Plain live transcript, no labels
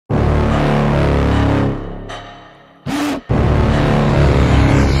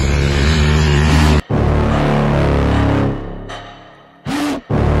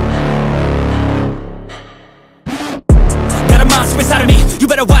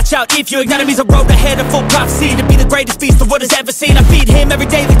watch out if your enemy's a road ahead of full prophecy. To be the greatest beast the world has ever seen. I feed him every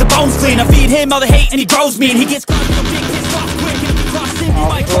day like the bones clean. I feed him all the hate and he grows me. And he gets caught in the big hits off quick. And if he crosses him, he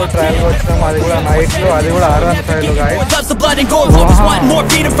might cross him. Loves the blood and gore. Always wanting more,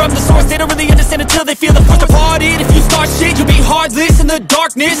 feeding from the source. They don't really understand until they feel the force departed. If you start shit, you'll be heartless in the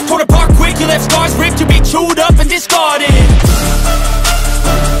darkness. Torn apart quick, you'll have scars ripped. You'll be chewed up and discarded.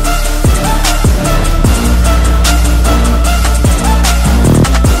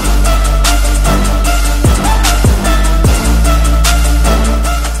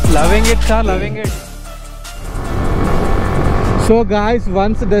 Loving it, sir, loving it. So guys,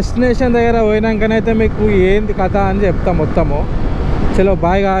 once destination దగ్గర పోయినాకనైతే మీకు ఏంది కథ అని చెప్తా మొత్తము. చలో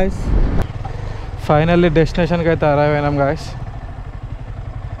bye guys. Finally డెస్టినేషన్కి అయితే arrive అయినాం guys.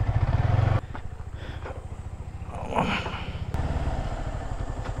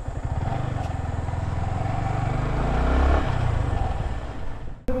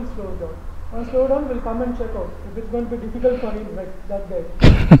 Slow down, we'll come and check out. If it's going to be difficult for him, like that guy.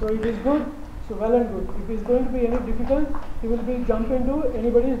 So if it's good, so well and good. If it's going to be any difficult, he will be jump into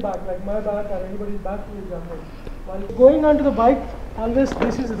anybody's back, like my back or anybody's back, he will jump in. While going onto the bike, always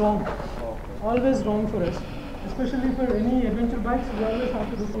this is wrong. Always wrong for us. Especially for any adventure bikes, we always have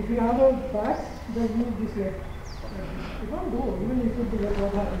to do. If you have a back, then use this way. You can't go, even if you do that,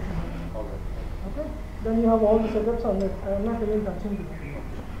 what happens? Okay? Then you have all the setups on it. I am not even touching it.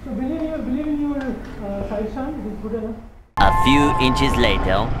 So believe in your side stand, it is good enough. A few inches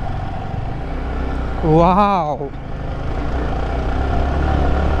later. Wow.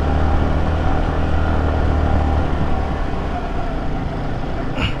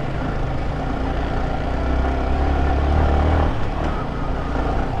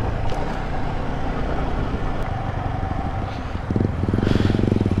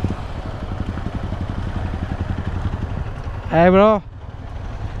 Hey bro.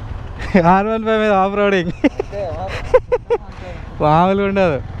 R15 మీద off roading మామూలుగా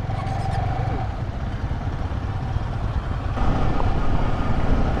ఉండదు.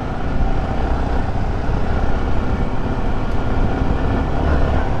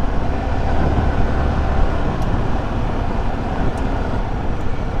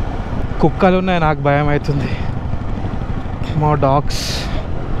 కుక్కలు ఉన్నాయి, నాకు భయం అవుతుంది. మా dogs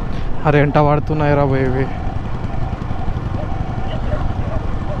అరే ఎంట పడుతున్నాయి రా బేబీ.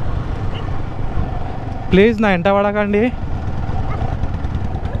 ప్లీజ్ నా ఎంట పడకండి.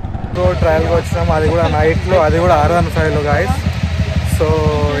 ట్రయల్కి వచ్చినాం, అది కూడా నైట్లో, అది కూడా R15లో guys. So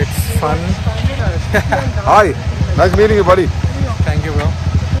it's fun. Hi, nice meeting you body. Thank you bro.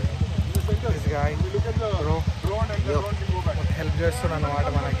 Help చేస్తున్నాను అన్నమాట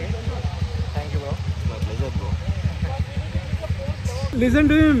మనకి. Thank you bro. Listen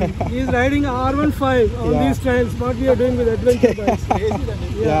to him. He is riding R15 on these trails. What we are doing with adventure bikes.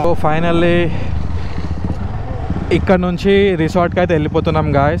 So finally ఇక్కడ నుంచి రిసార్ట్కి అయితే వెళ్ళిపోతున్నాం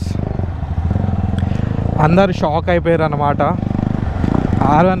guys. అందరు shock అయిపోయారు అన్నమాట.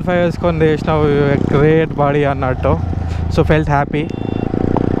 R15 వేసుకొని చేసిన గ్రేట్ బాడీ అన్నట్టు. So felt happy.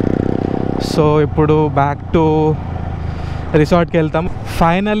 సో ఇప్పుడు బ్యాక్ టు రిసార్ట్కి వెళ్తాం.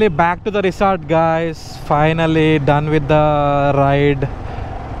 Finally back to the resort guys. Finally done with the ride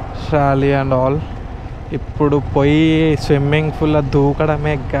rally and all. ఇప్పుడు పోయి స్విమ్మింగ్ ఫుల్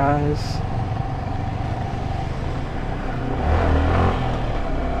దూకడమే గాయస్.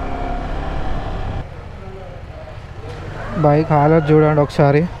 బైక్ హాలత్ చూడండి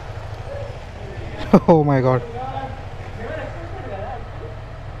ఒకసారి. Oh my God.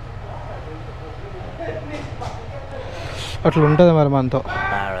 అట్లా ఉంటుంది మరి మనతో.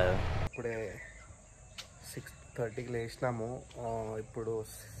 ఇప్పుడే 6:30కి లేచినాము. ఇప్పుడు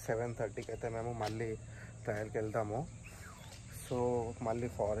 7:30కి అయితే మేము మళ్ళీ ట్రయల్కి వెళ్తాము. సో మళ్ళీ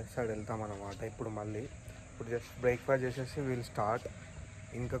ఫారెస్ట్ సైడ్ వెళ్తాం అన్నమాట. ఇప్పుడు జస్ట్ బ్రేక్ఫాస్ట్ చేసేసి వీల్ స్టార్ట్.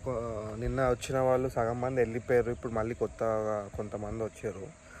 ఇంకా నిన్న వచ్చిన వాళ్ళు సగం మంది వెళ్ళిపోయారు. ఇప్పుడు మళ్ళీ కొత్తగా కొంతమంది వచ్చారు.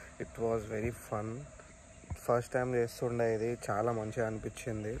 It was very fun. First time చేస్తుండే ఇది, చాలా మంచిగా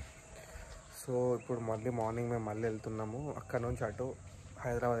అనిపించింది. సో ఇప్పుడు మళ్ళీ మార్నింగ్ మేము మళ్ళీ వెళ్తున్నాము. అక్కడ నుంచి అటు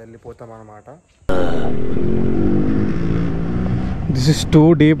హైదరాబాద్ వెళ్ళిపోతాం అన్నమాట. This is too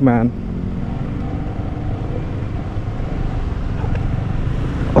deep man.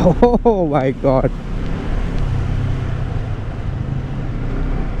 Oh my God.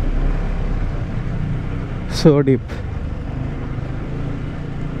 So deep.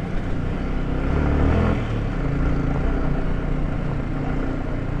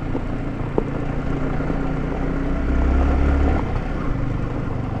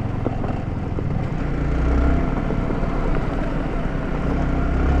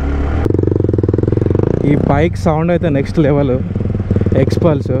 ఈ బైక్ సౌండ్ అయితే next level.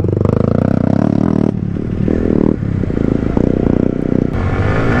 ఎక్స్పల్స్.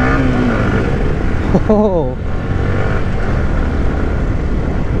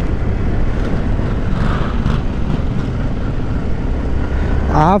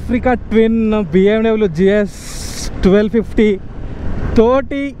 Africa twin BMW GS 1250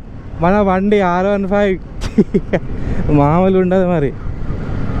 తోటి మన బండి R15 మామూలు ఉండదు మరి.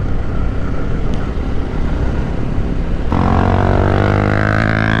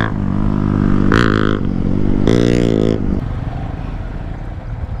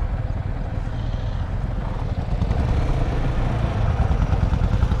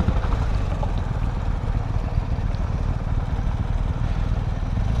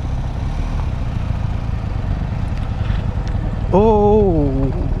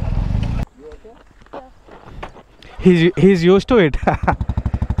 He's used to it.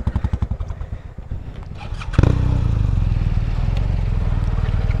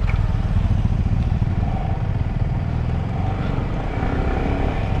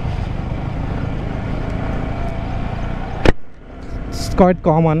 It's quite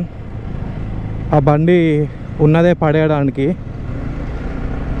common. ఆ బండి ఉన్నదే పడేయడానికి.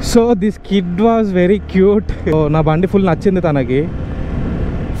 So this kid was very cute. నా బండి ఫుల్ నచ్చింది తనకి.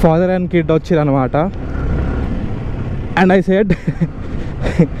 Father and kid వచ్చిరనమాట. And I said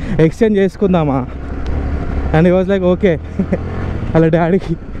exchange చేసుకుందామా, అండ్ ఈ వాజ్ లైక్ ఓకే. అలా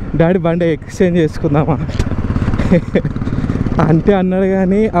డాడీ బండి ఎక్స్చేంజ్ చేసుకుందామా అంటే అన్నాడు.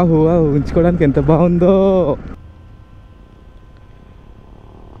 కానీ ఆ హువా ఉంచుకోవడానికి ఎంత బాగుందో.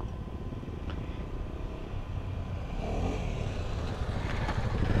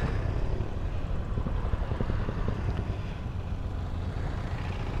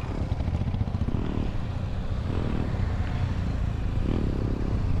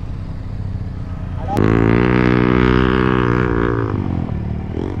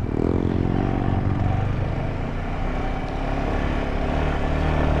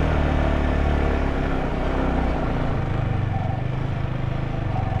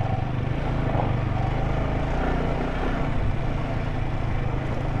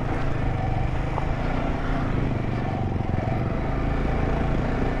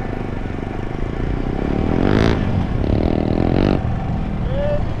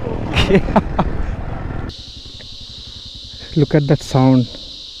 Look at that sound.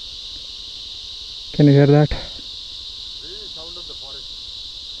 Can you hear that? Sound of the forest.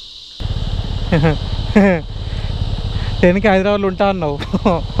 10కి హైదరాబాద్లో ఉంటా అన్నావు,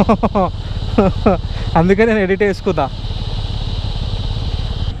 అందుకే నేను ఎడిట్ చేసుకుందా.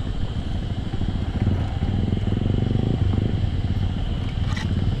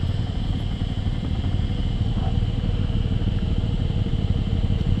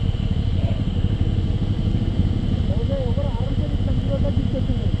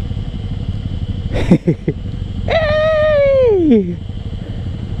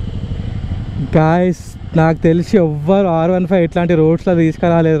 గాయస్, నాకు తెలిసి ఎవ్వరు R15 ఇట్లాంటి రోడ్స్లో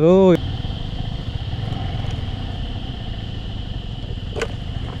తీసుకురాలేరు.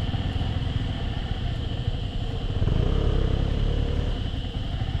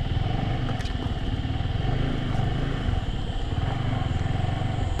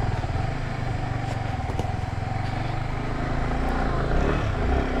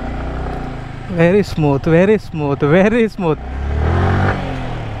 Very smooth, very smooth, very smooth.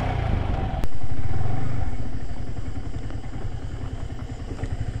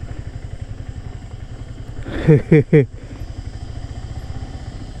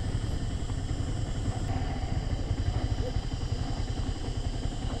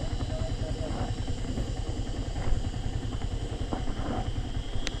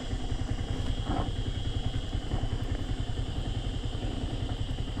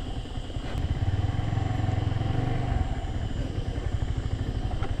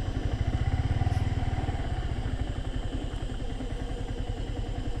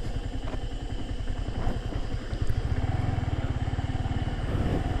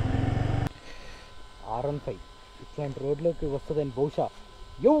 R15 ఇట్లాంటి రోడ్లోకి వస్తుందని బహుశా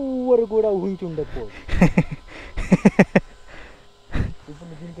ఎవరు కూడా ఊహించి ఉండకపోదు. ఇప్పుడు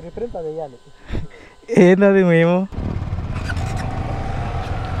దీనికి రిఫరెన్స్ అది వేయాలి. ఏంటది మేము?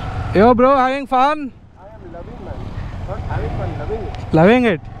 యో bro, having fun? Loving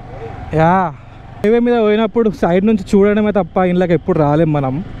it. Yeah, highway మీద పోయినప్పుడు సైడ్ నుంచి చూడడమే తప్ప ఇంట్లోకి ఎప్పుడు రాలేం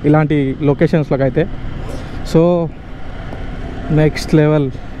మనం ఇలాంటి లొకేషన్స్లోకి అయితే. So next level.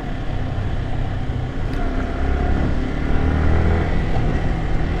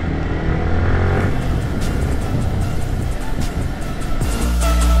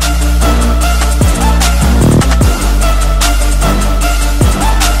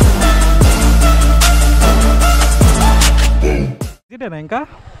 హైటేనా ఇంకా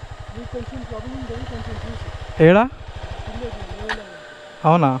We కొంచెం ప్రాబ్లం ఉంది కొంచెం చూసి ఏడా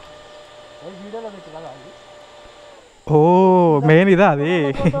అవునా వీడియోలో పెట్టి కదా అది ఓ మెయిన్ ఇదా అది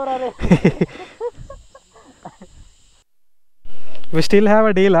we still have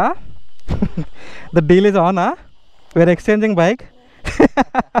a deal the deal is on we're exchanging bike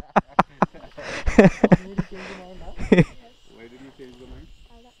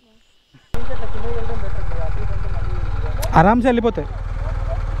आराम से వెళ్ళిపోతాయి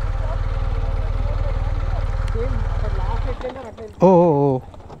ఓ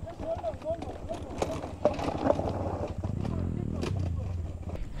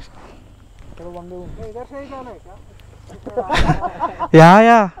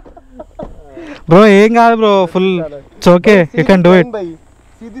యా బ్రో ఏం కాదు bro full it's okay you can do it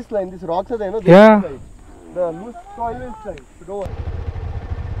See this line, this rocks are there, no? Yeah. The loose soil is like, go on.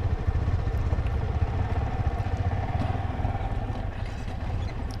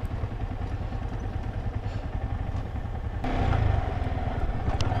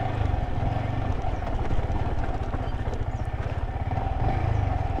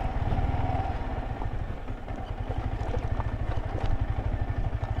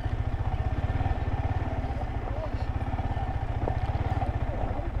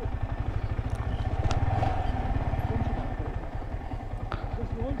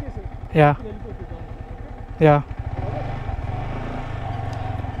 Yeah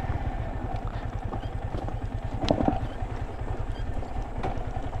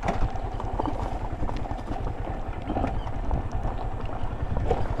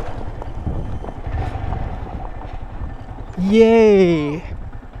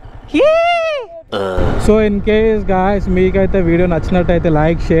so in case guys మీకైతే video నచ్చినట్టయితే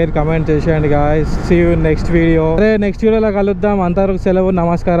like share comment చేసేయండి guys see you next video అదే next వీడియోలో కలుద్దాం అంతవరకు సెలవు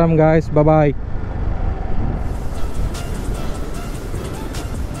నమస్కారం guys bye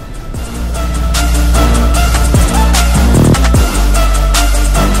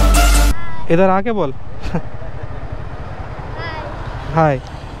इधर आके बोल हाय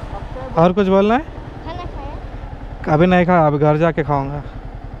और कुछ बोलना है खाना खाया अभी नहीं खाया अभी घर जाके खाऊंगा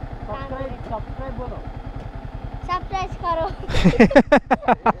सब्सक्राइब करो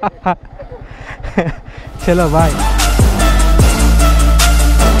चलो बाय